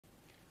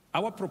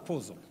Our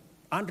proposal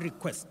and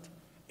request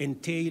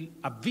entail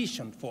a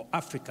vision for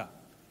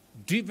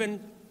an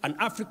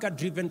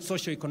Africa-driven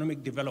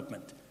socio-economic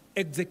development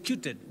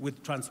executed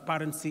with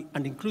transparency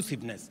and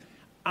inclusiveness,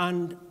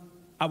 and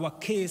our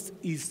case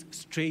is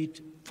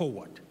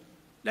straightforward.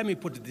 Let me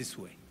put it this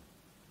way.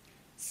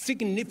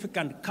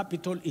 Significant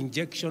capital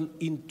injection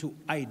into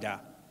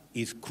IDA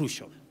is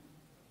crucial.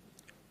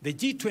 The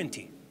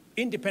G20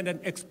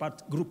 Independent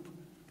Expert Group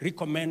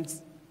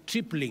recommends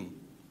tripling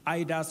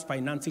IDA's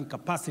financing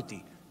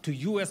capacity to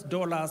US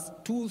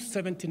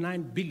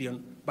 $279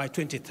 billion by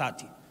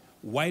 2030,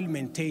 while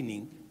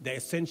maintaining the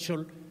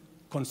essential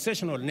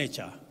concessional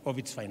nature of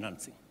its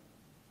financing.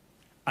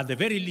 At the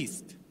very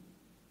least,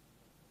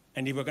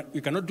 and if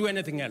we cannot do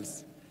anything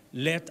else,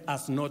 let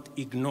us not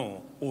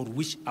ignore or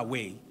wish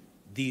away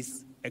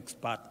this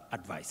expert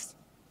advice.